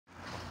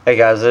Hey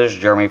guys, this is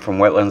Jeremy from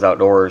Wetlands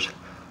Outdoors.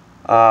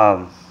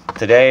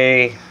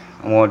 Today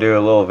I'm going to do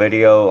a little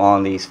video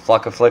on these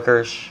Flucka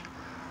Flickers.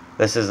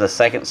 This is the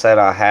second set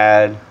I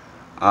had.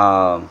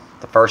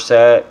 The first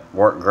set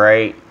worked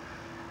great.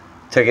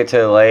 Took it to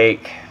the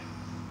lake.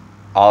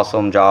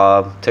 Awesome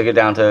job. Took it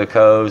down to the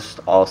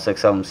coast. All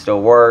 6 of them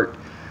still worked.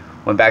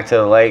 Went back to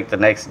the lake the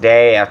next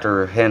day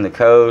after hitting the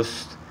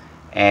coast,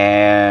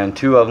 and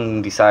 2 of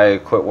them decided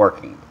to quit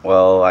working.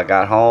 Well, I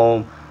got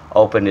home,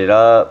 opened it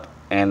up,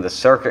 and the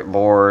circuit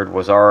board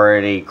was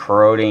already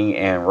corroding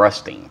and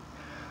rusting.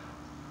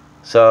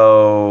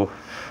 So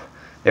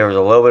there was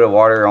a little bit of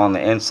water on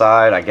the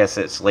inside. I guess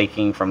it's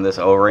leaking from this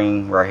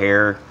O-ring right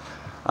here.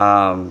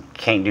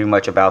 Can't do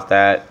much about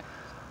that,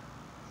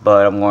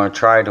 but I'm going to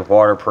try to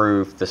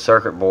waterproof the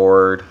circuit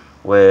board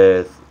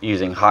with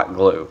using hot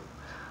glue.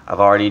 I've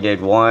already did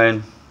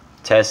one,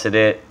 tested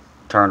it,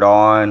 turned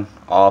on,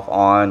 off,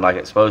 on like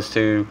it's supposed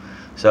to.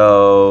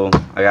 So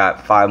I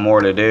got 5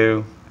 more to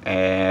do,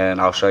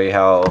 and I'll show you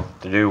how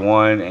to do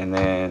one, and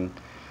then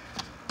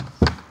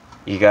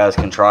you guys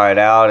can try it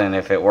out, and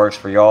if it works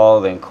for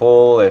y'all, then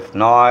cool. If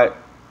not,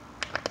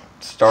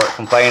 start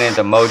complaining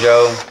to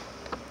Mojo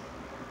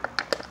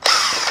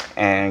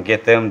and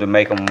get them to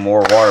make them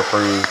more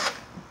waterproof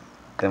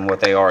than what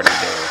they already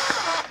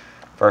do.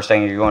 First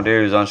thing you're going to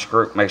do is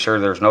unscrew, make sure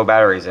there's no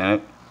batteries in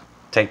it.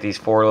 Take these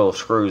 4 little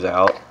screws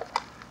out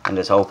and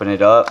just open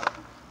it up.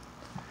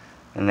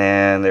 And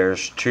then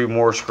there's 2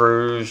 more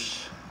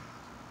screws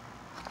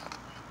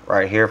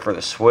right here for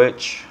the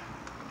switch.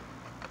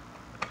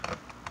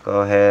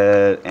 Go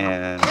ahead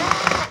and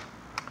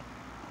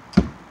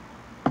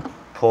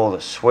pull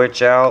the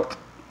switch out.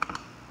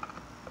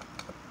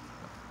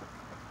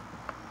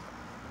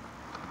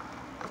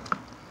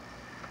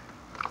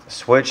 The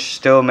switch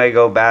still may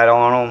go bad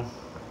on them.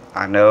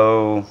 I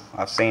know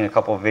I've seen a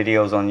couple of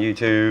videos on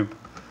YouTube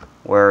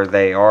where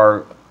they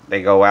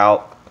go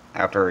out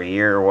after a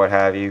year or what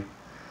have you.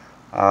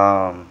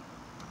 I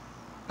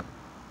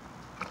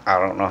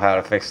don't know how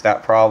to fix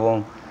that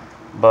problem,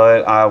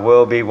 but I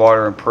will be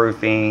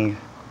waterproofing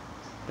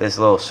this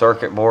little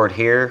circuit board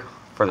here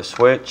for the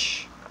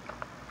switch,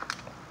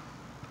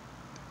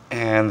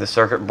 and the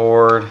circuit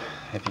board,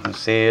 if you can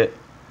see it,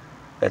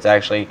 that's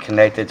actually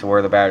connected to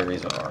where the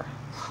batteries are.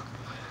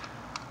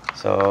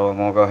 So I'm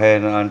going to go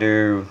ahead and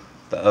undo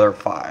the other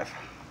 5.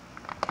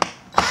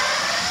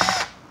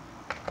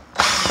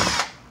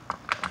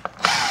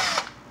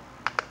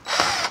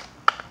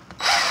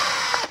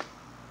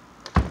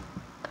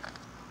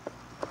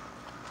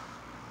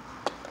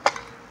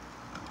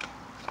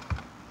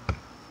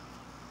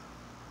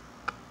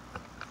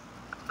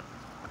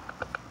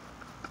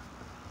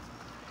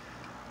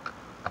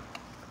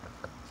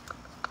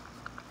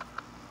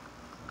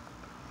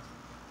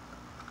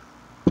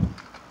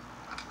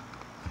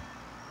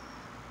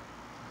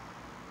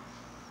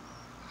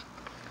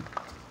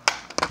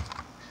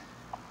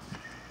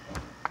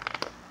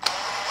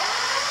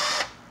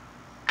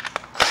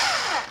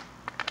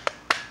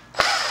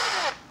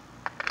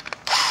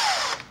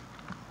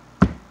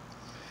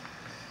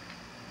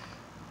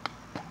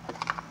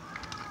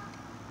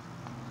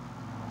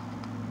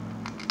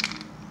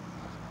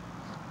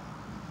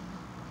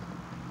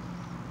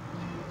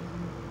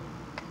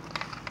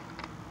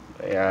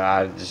 Yeah,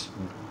 I just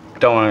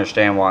don't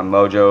understand why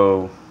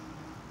Mojo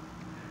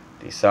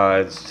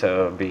decides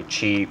to be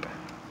cheap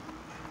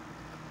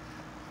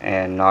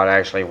and not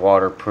actually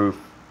waterproof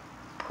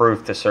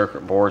the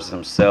circuit boards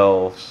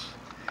themselves,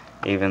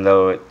 even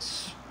though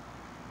it's,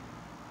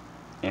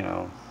 you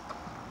know,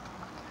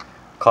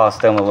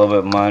 cost them a little bit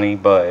of money.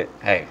 But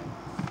hey,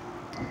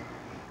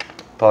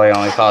 probably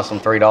only cost them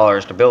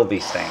 $3 to build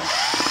these things.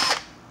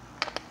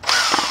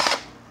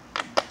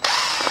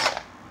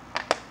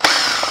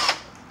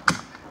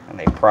 And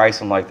they price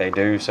them like they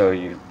do, so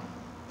you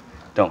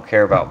don't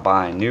care about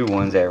buying new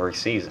ones every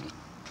season.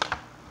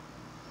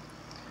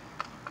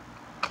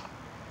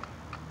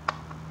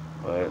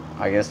 But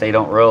I guess they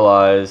don't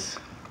realize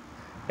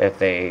if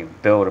they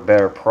build a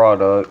better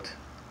product,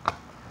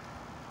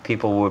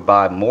 people would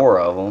buy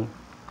more of them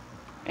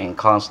and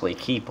constantly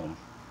keep them.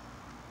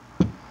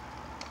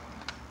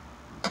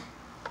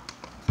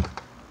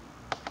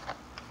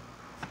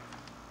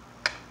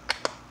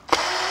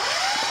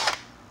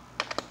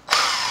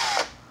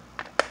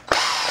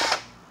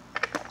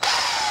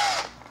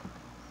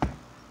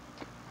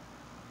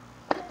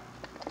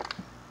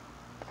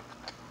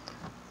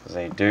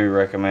 They do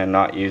recommend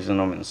not using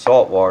them in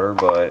salt water,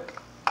 but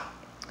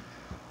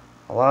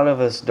a lot of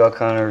us duck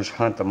hunters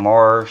hunt the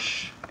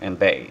marsh and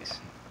bays,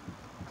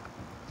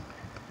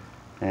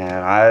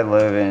 and I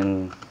live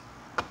in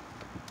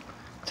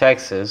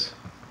Texas,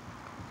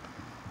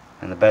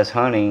 and the best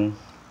hunting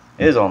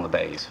is on the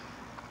bays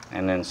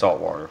and in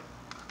salt water.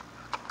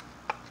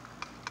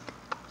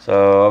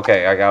 So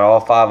okay, I got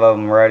all 5 of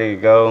them ready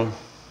to go.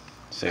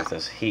 Let's see if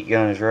this heat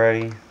gun is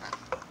ready.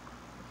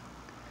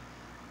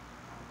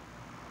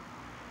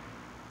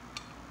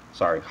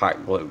 Sorry,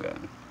 hot glue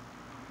gun.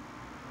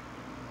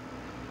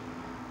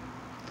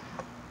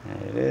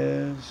 And it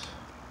is. So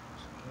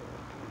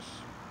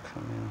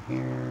Come in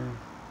here.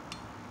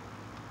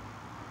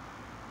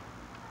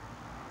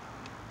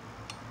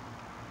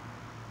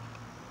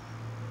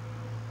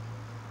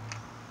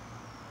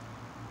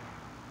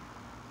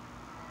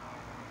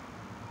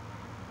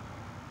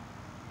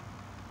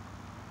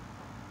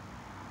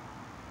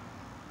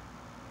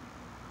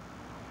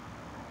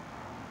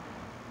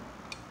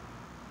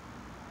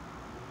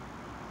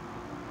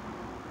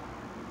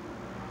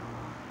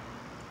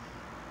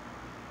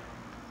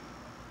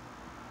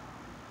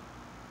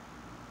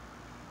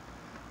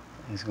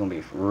 It's going to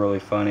be really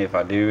funny if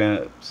I do end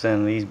up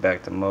sending these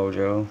back to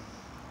Mojo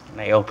and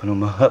they open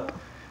them up.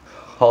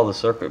 All the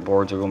circuit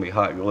boards are going to be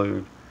hot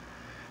glued.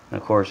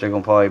 And of course, they're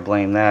going to probably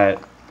blame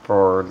that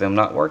for them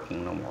not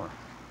working no more.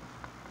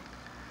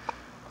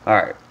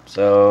 Alright,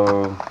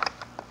 so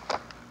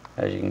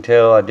as you can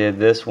tell, I did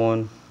this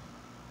one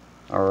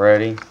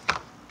already.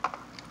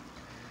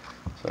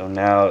 So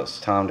now it's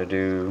time to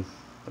do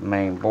the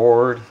main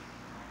board.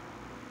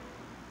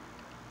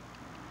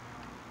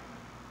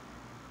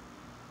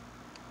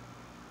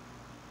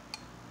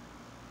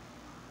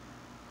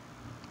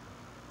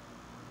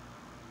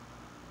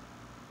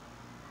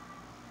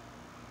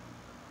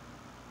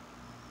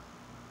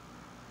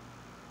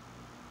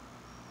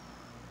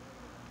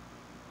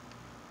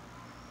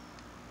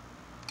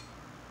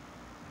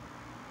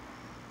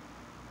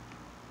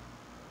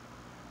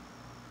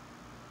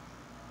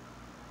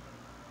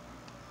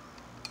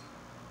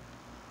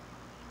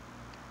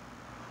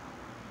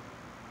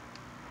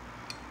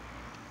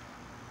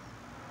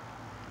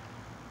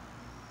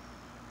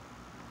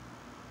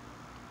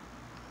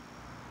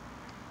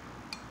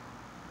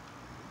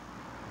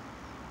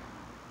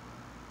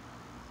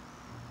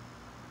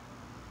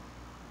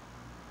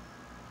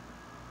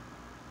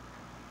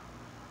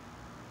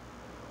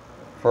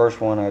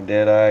 First one I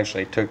did, I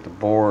actually took the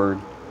board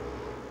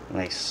and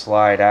they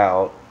slide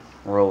out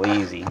real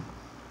easy.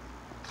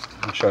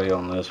 I'll show you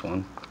on this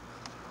one.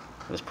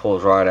 This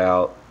pulls right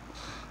out.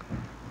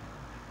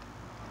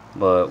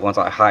 But once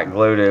I hot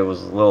glued it, it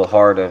was a little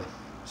hard to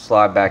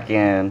slide back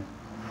in.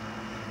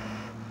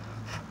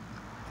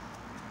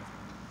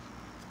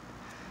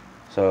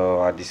 So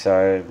I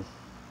decided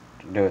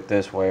to do it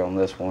this way on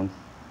this one.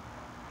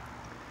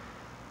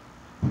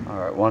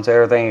 Alright, once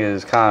everything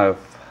is kind of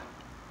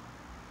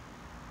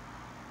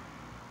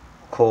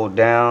cooled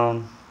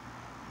down,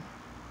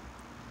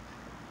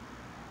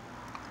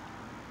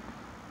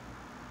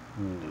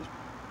 and just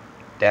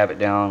dab it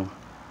down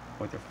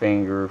with your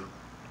finger,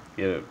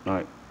 get it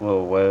like a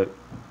little wet,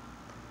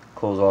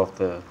 cools off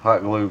the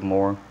hot glue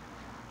more.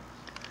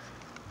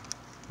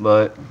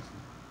 But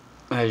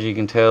as you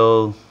can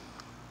tell,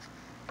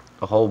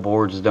 the whole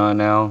board's done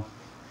now.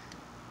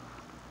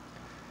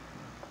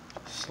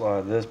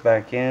 Slide this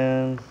back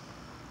in.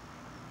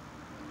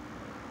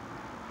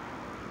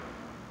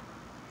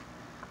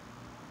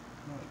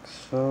 Like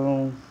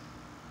so.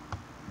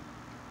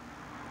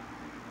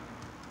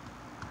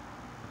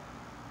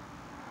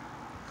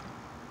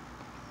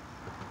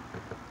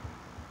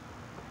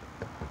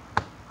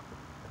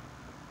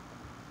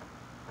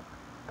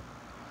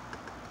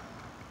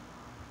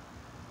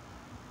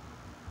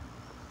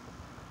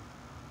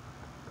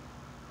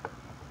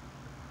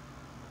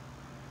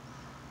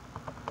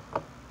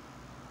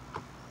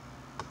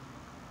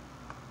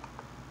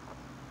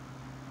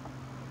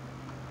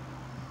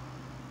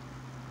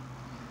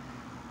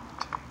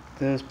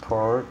 This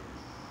part,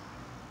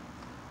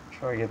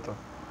 try to get the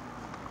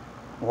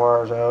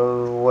wires out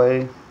of the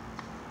way,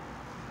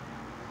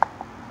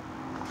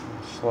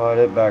 slide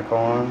it back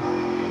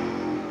on.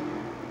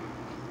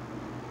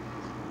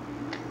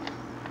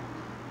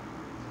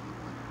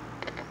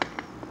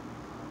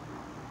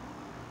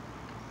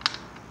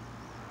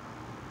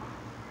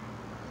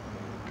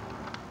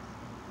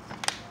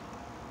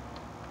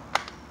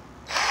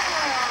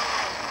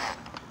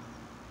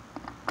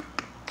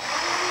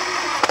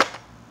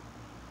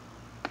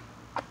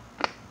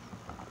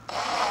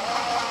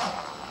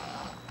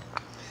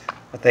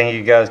 I think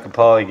you guys could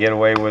probably get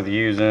away with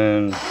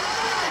using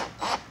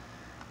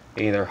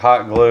either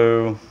hot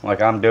glue, like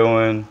I'm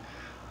doing,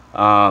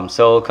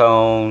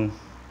 silicone,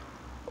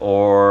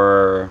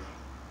 or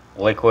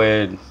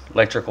liquid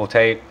electrical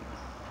tape,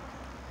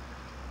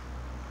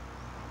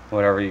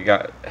 whatever you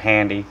got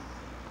handy.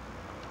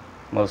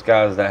 Most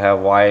guys that have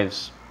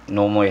wives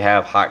normally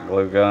have hot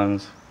glue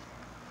guns.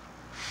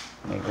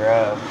 Let me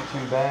grab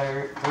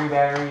 3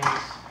 batteries.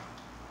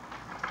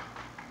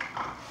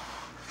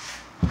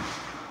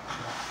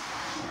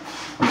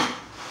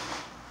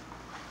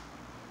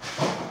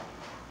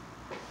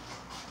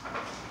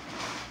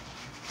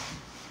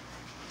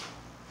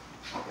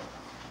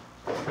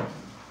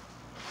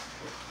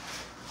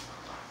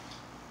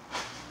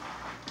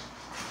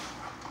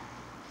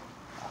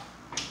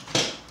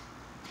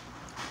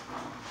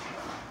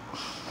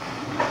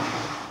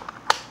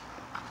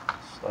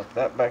 Slap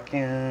that back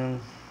in.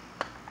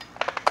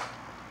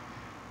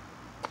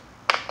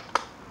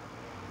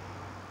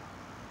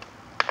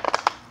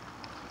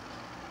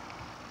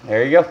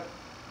 There you go.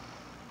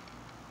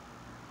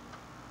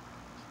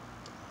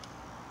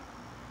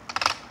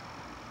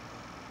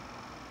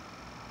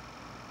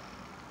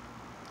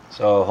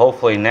 So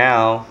hopefully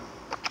now,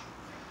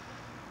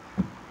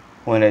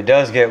 when it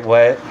does get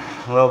wet,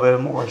 a little bit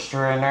of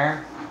moisture in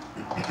there,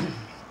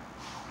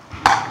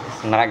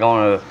 it's not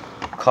going to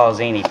cause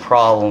any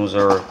problems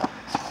or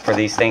for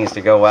these things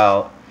to go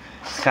out.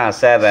 It's kind of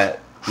sad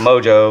that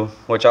Mojo,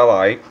 which I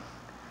like,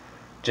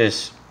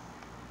 just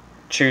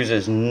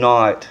chooses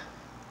not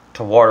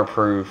to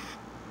waterproof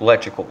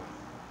electrical.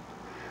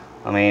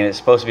 I mean, it's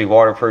supposed to be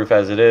waterproof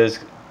as it is.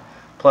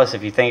 Plus,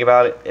 if you think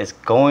about it, it's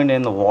going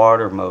in the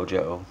water,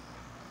 Mojo.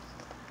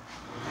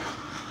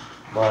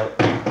 But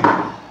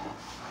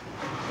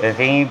if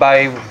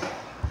anybody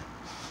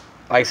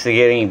likes to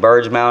get any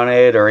birds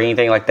mounted or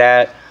anything like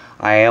that,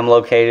 I am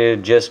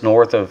located just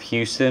north of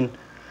Houston,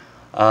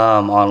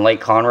 on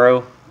Lake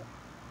Conroe.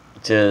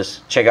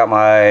 Just check out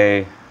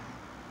my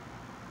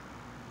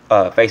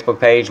Facebook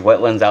page,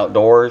 Wetlands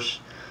Outdoors.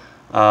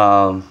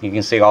 You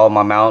can see all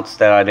my mounts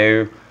that I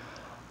do.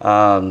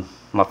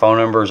 My phone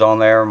number is on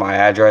there, my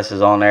address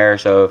is on there,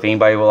 so if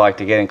anybody would like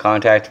to get in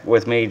contact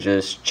with me,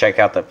 just check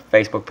out the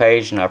Facebook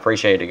page, and I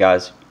appreciate it,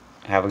 guys.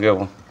 Have a good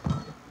one.